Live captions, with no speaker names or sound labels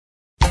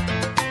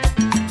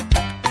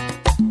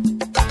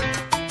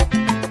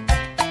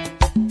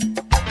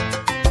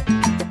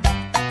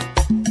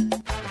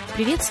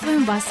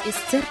Приветствуем вас из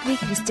Церкви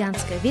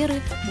Христианской Веры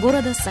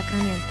города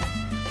Сакраменто.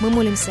 Мы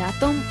молимся о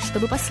том,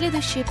 чтобы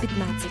последующие 15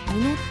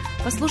 минут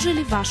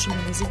послужили вашему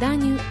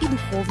назиданию и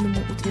духовному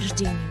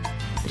утверждению.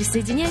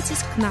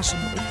 Присоединяйтесь к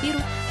нашему эфиру,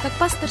 как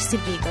пастор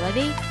Сергей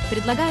Головей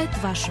предлагает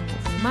вашему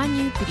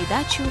вниманию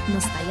передачу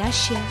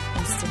 «Настоящая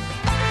истина».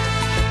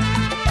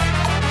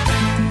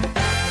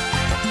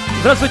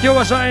 Здравствуйте,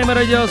 уважаемые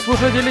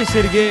радиослушатели!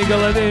 Сергей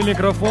Головей у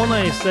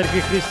микрофона. Из Церкви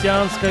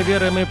Христианской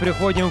Веры мы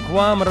приходим к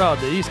вам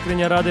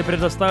искренне рады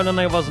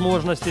предоставленной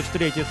возможности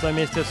встретиться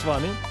вместе с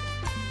вами.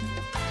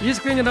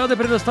 Искренне рады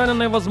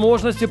предоставленной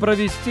возможности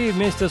провести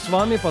вместе с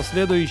вами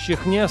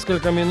последующих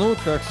несколько минут,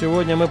 как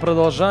сегодня мы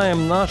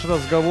продолжаем наш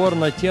разговор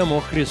на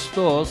тему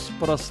 «Христос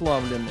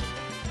прославленный».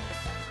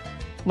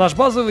 Наш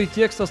базовый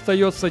текст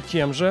остается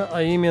тем же,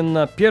 а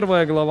именно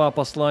 1 глава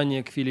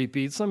послания к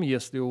филиппийцам.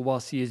 Если у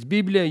вас есть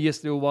Библия,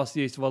 если у вас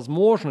есть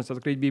возможность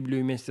открыть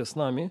Библию вместе с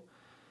нами,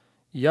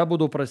 я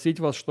буду просить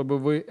вас, чтобы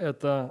вы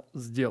это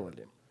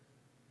сделали.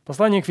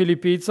 Послание к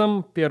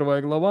филиппийцам,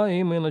 1 глава,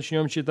 и мы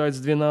начнем читать с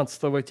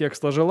 12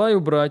 текста.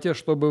 «Желаю, братья,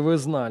 чтобы вы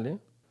знали,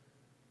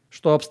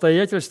 что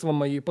обстоятельства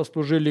мои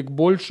послужили к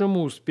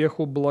большему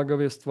успеху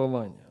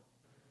благовествования.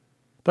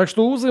 Так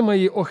что узы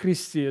мои о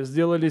Христе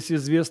сделались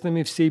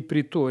известными всей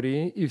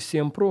притории и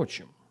всем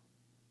прочим.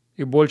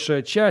 И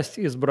большая часть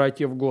из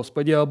братьев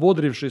Господи,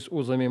 ободрившись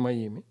узами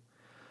моими,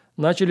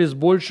 начали с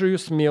большей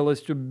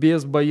смелостью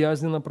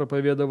безбоязненно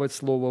проповедовать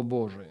Слово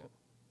Божие.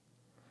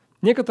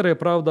 Некоторые,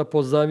 правда,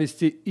 по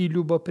зависти и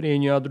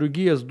любопрению, а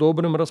другие с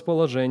добрым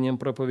расположением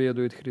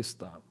проповедуют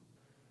Христа.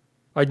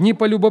 Одни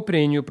по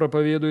любопрению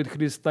проповедуют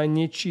Христа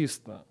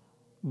нечисто,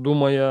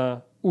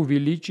 думая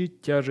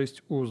увеличить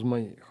тяжесть уз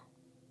моих.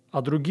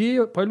 А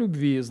другие по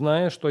любви,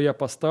 зная, что я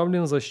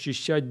поставлен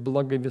защищать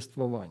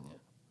благовествование.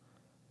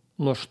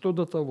 Но что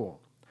до того?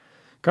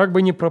 Как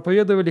бы ни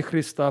проповедовали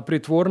Христа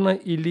притворно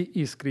или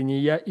искренне,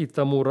 я и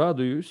тому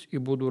радуюсь и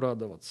буду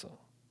радоваться.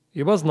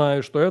 Ибо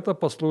знаю, что это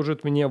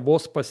послужит мне во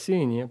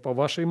спасение по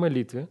вашей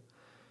молитве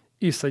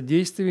и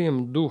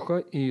содействием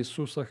Духа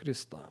Иисуса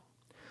Христа.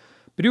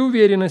 При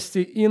уверенности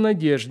и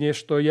надежде,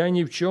 что я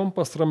ни в чем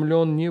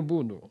посрамлен не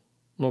буду,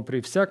 но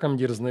при всяком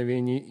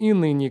дерзновении и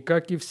ныне,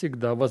 как и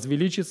всегда,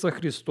 возвеличится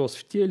Христос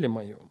в теле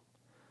моем,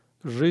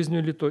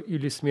 жизнью ли то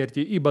или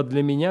смертью, ибо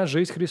для меня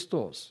жизнь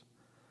Христос,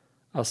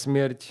 а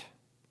смерть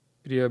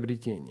 –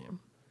 приобретение».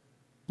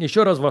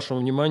 Еще раз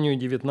вашему вниманию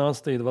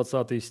 19 и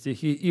 20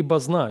 стихи. «Ибо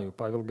знаю»,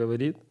 Павел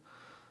говорит,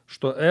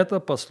 «что это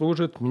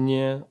послужит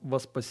мне во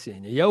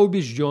спасение. Я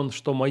убежден,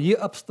 что мои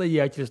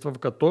обстоятельства, в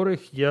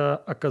которых я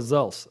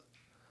оказался,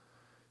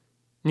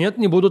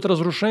 не будут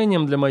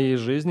разрушением для моей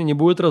жизни, не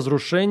будут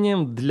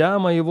разрушением для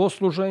моего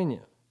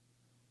служения.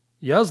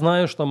 Я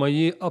знаю, что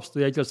мои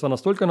обстоятельства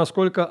настолько,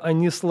 насколько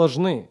они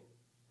сложны,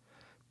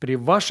 при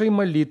вашей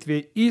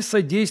молитве и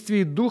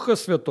содействии Духа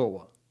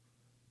Святого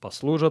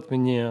послужат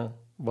мне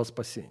во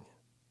спасение.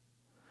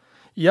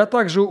 Я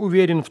также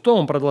уверен в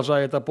том,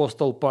 продолжает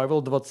апостол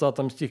Павел в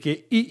 20 стихе,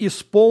 и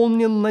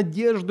исполнен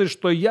надежды,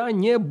 что я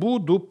не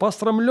буду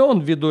посрамлен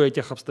ввиду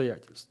этих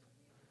обстоятельств.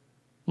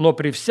 Но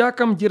при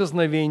всяком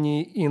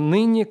дерзновении и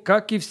ныне,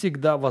 как и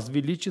всегда,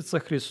 возвеличится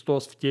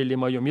Христос в теле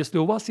моем». Если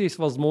у вас есть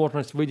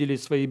возможность выделить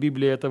в своей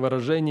Библии это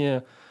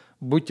выражение,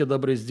 будьте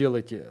добры,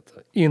 сделайте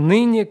это. «И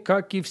ныне,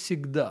 как и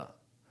всегда,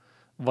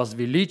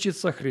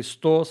 возвеличится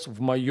Христос в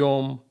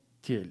моем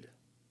теле.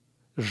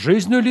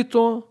 Жизнью ли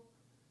то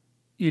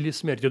или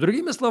смертью?»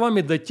 Другими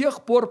словами, до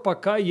тех пор,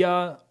 пока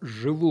я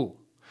живу,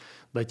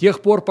 до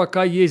тех пор,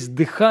 пока есть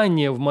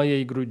дыхание в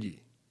моей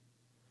груди,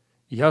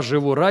 я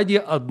живу ради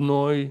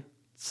одной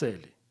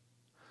цели,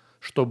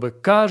 чтобы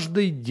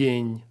каждый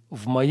день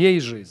в моей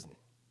жизни,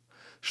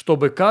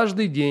 чтобы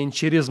каждый день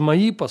через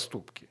мои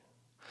поступки,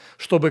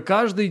 чтобы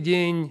каждый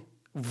день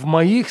в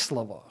моих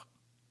словах,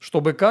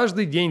 чтобы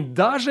каждый день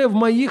даже в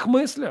моих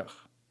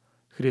мыслях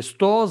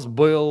Христос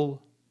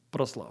был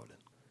прославлен.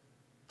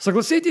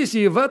 Согласитесь,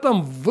 и в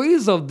этом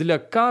вызов для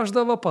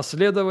каждого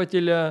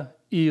последователя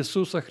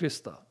Иисуса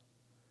Христа.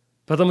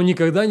 Поэтому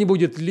никогда не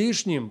будет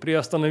лишним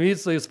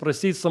приостановиться и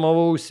спросить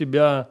самого у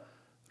себя: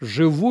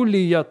 живу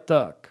ли я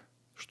так,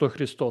 что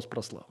Христос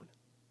прославлен?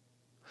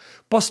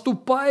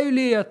 Поступаю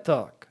ли я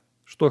так,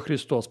 что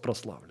Христос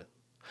прославлен?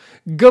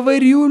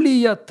 Говорю ли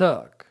я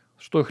так,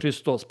 что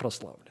Христос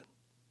прославлен?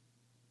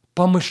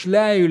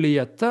 Помышляю ли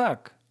я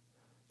так,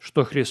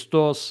 что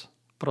Христос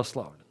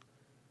прославлен?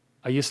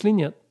 А если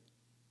нет?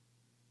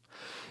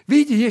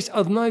 Видите, есть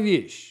одна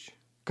вещь,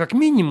 как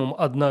минимум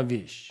одна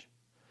вещь,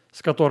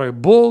 с которой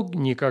Бог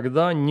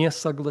никогда не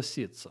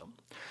согласится.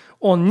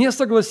 Он не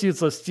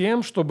согласится с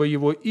тем, чтобы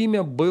Его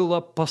имя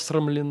было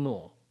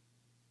посрамлено.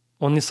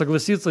 Он не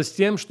согласится с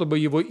тем, чтобы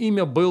Его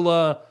имя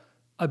было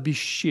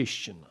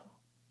обесчещено.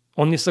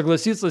 Он не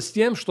согласится с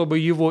тем, чтобы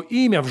Его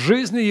имя в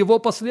жизни Его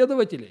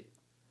последователей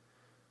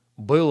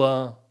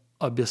было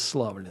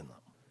обесславлено.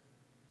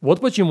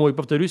 Вот почему, и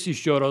повторюсь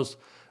еще раз,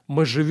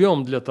 мы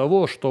живем для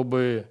того,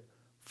 чтобы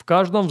в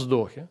каждом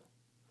вздохе,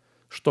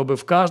 чтобы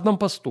в каждом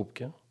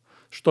поступке,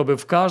 чтобы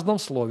в каждом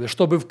слове,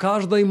 чтобы в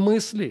каждой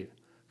мысли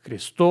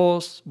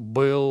Христос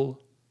был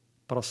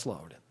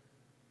прославлен.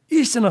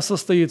 Истина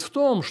состоит в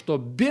том, что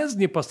без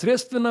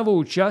непосредственного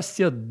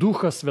участия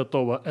Духа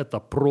Святого это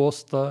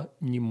просто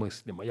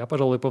немыслимо. Я,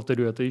 пожалуй,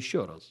 повторю это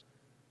еще раз.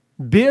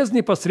 Без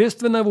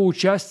непосредственного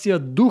участия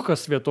Духа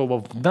Святого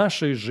в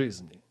нашей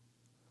жизни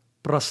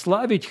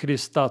прославить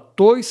Христа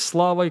той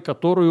славой,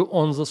 которую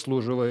Он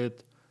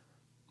заслуживает,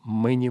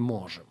 мы не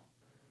можем.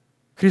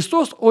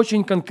 Христос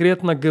очень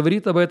конкретно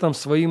говорит об этом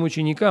своим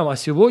ученикам, а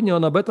сегодня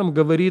Он об этом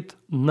говорит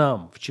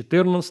нам в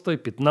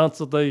 14,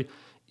 15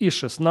 и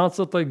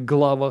 16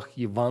 главах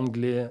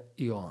Евангелия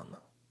Иоанна.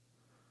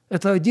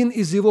 Это один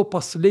из Его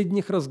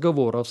последних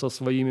разговоров со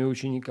своими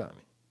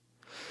учениками.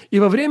 И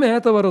во время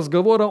этого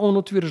разговора Он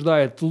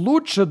утверждает: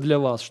 «Лучше для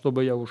вас,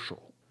 чтобы я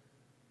ушел.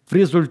 В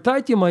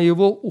результате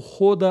моего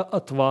ухода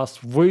от вас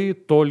вы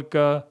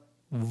только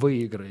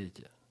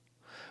выиграете.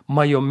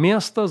 Мое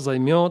место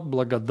займет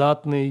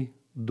благодатный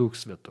Дух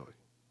Святой.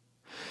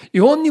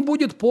 И Он не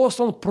будет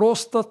послан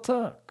просто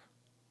так.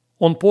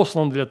 Он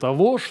послан для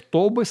того,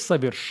 чтобы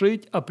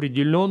совершить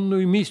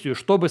определенную миссию,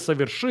 чтобы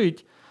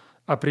совершить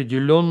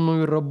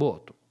определенную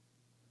работу».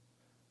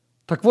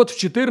 Так вот, в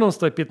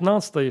 14,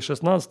 15 и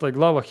 16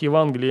 главах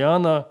Евангелия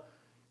Иоанна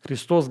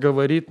Христос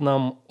говорит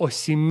нам о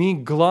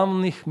 7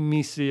 главных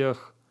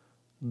миссиях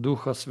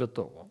Духа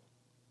Святого.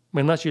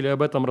 Мы начали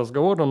об этом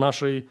разговор на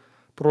нашей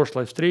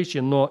прошлой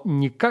встрече, но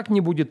никак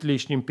не будет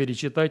лишним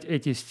перечитать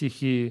эти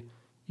стихи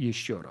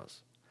еще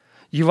раз.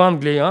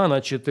 Евангелие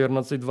Иоанна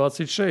 14,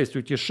 26.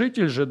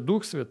 «Утешитель же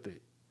Дух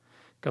Святый,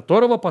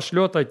 которого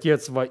пошлет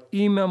Отец во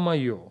имя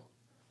Мое,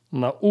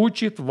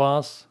 научит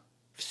вас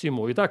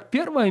всему». Итак,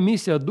 первая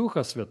миссия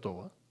Духа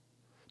Святого,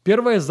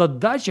 первая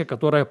задача,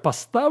 которая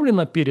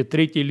поставлена перед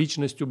третьей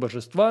личностью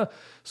Божества,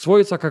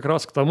 сводится как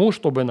раз к тому,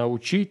 чтобы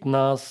научить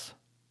нас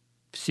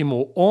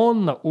всему.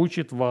 Он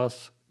научит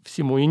вас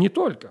всему, и не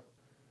только.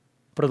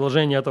 В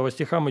продолжении этого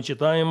стиха мы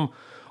читаем: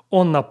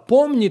 «Он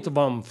напомнит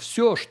вам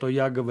все, что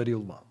я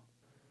говорил вам».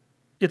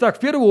 Итак, в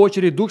первую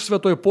очередь, Дух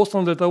Святой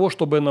послан для того,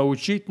 чтобы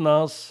научить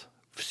нас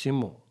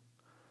всему.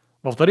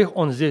 Во-вторых,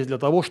 Он здесь для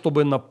того,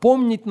 чтобы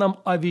напомнить нам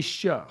о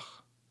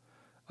вещах,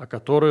 о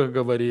которых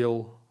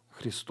говорил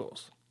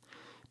Христос.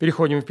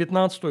 Переходим в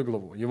 15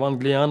 главу.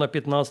 Евангелие Иоанна,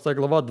 15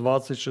 глава,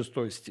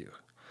 26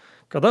 стих.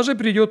 «Когда же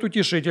придет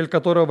Утешитель,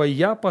 которого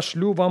я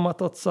пошлю вам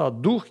от Отца,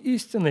 Дух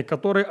истины,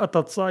 который от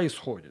Отца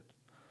исходит,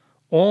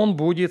 Он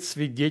будет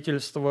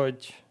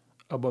свидетельствовать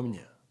обо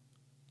мне».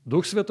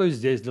 Дух Святой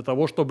здесь для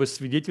того, чтобы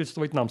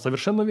свидетельствовать нам,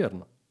 совершенно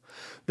верно,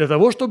 для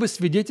того, чтобы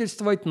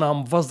свидетельствовать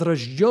нам,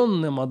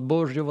 возрожденным от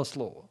Божьего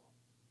Слова,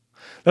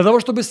 для того,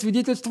 чтобы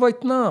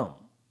свидетельствовать нам,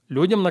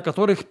 людям, на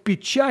которых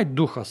печать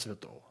Духа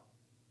Святого.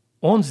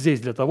 Он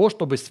здесь для того,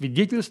 чтобы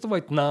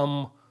свидетельствовать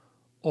нам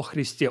о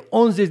Христе.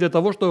 Он здесь для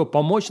того, чтобы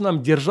помочь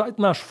нам держать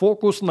наш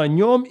фокус на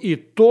Нем и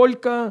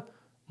только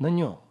на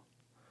Нем.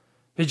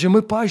 Ведь же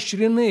мы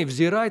поощрены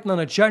взирать на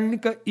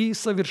начальника и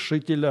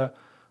совершителя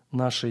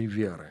нашей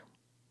веры.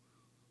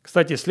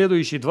 Кстати,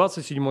 следующий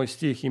 27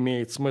 стих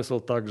имеет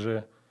смысл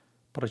также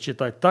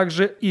прочитать.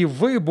 «Также и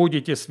вы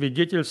будете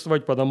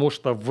свидетельствовать, потому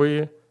что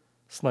вы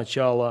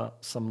сначала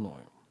со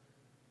мною».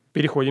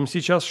 Переходим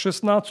сейчас в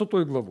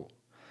 16 главу.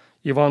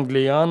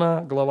 Евангелие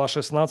Иоанна, глава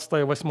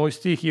 16, 8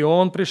 стих. «И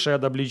Он,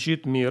 пришед,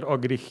 обличит мир о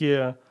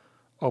грехе,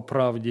 о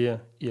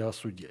правде и о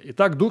суде».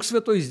 Итак, Дух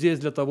Святой здесь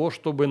для того,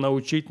 чтобы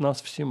научить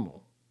нас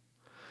всему.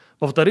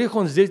 Во-вторых,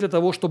 Он здесь для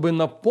того, чтобы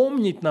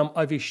напомнить нам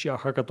о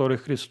вещах, о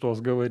которых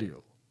Христос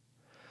говорил.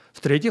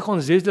 В-третьих,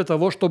 Он здесь для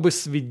того, чтобы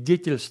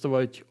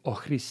свидетельствовать о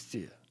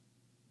Христе.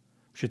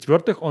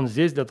 В-четвертых, Он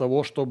здесь для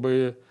того,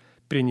 чтобы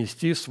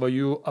принести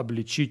свою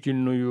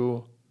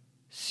обличительную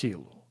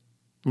силу.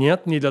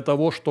 Нет, не для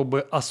того,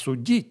 чтобы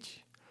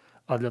осудить,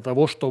 а для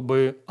того,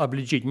 чтобы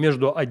обличить.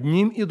 Между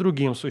одним и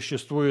другим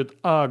существует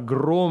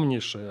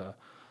огромнейшая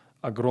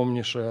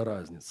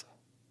разница.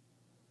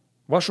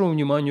 Вашему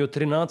вниманию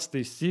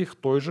 13 стих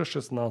той же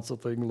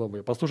 16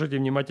 главы. Послушайте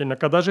внимательно.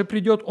 «Когда же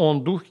придет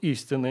Он, Дух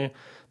истины,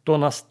 то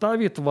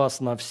наставит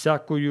вас на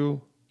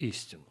всякую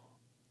истину».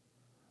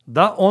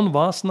 Да, Он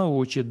вас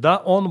научит, да,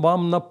 Он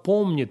вам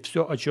напомнит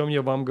все, о чем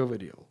я вам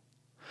говорил.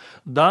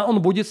 Да,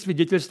 Он будет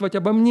свидетельствовать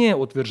обо мне,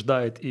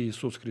 утверждает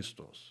Иисус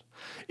Христос.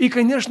 И,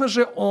 конечно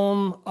же,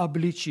 Он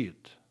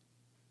обличит.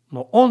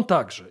 Но Он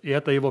также, и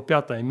это Его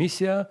 5-я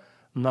миссия,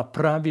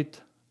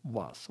 направит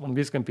вас. В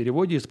английском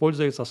переводе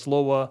используется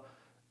слово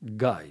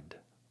 «guide».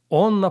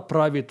 Он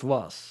направит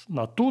вас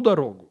на ту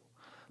дорогу,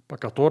 по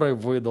которой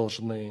вы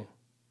должны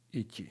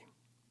идти.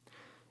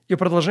 И в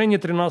продолжении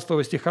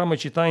 13 стиха мы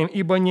читаем: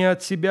 «Ибо не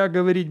от себя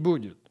говорить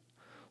будет,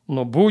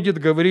 но будет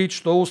говорить,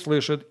 что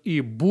услышит,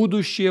 и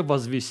будущее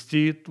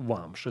возвестит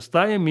вам».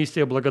 6-я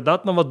миссия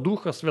благодатного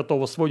Духа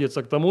Святого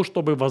сводится к тому,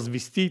 чтобы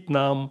возвестить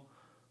нам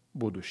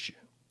будущее.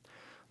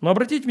 Но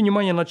обратите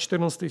внимание на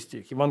 14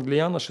 стих, Евангелие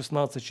Иоанна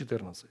 16,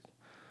 14.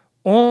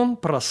 «Он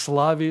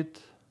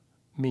прославит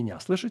меня».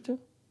 Слышите?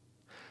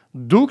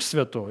 Дух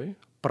Святой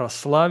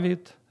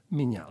прославит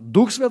меня.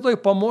 Дух Святой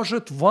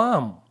поможет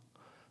вам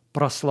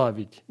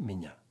прославить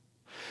меня.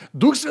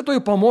 Дух Святой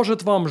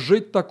поможет вам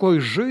жить такой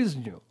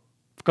жизнью,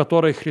 в в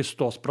которой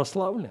Христос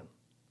прославлен.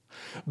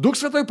 Дух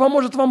Святой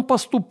поможет вам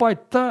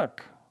поступать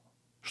так,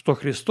 что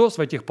Христос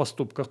в этих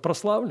поступках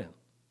прославлен.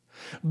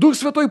 Дух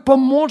Святой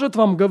поможет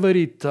вам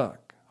говорить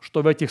так,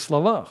 что в этих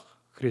словах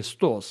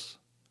Христос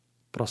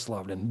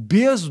прославлен.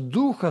 Без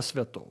Духа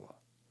Святого,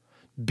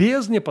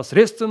 без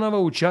непосредственного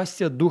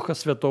участия Духа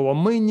Святого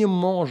мы не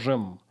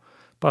можем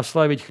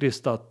прославить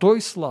Христа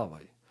той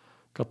славой,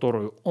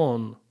 которую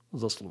Он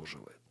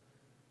заслуживает.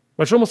 К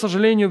большому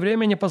сожалению,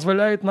 время не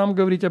позволяет нам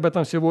говорить об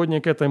этом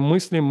сегодня. К этой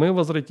мысли мы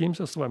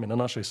возвратимся с вами на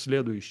нашей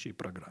следующей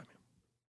программе.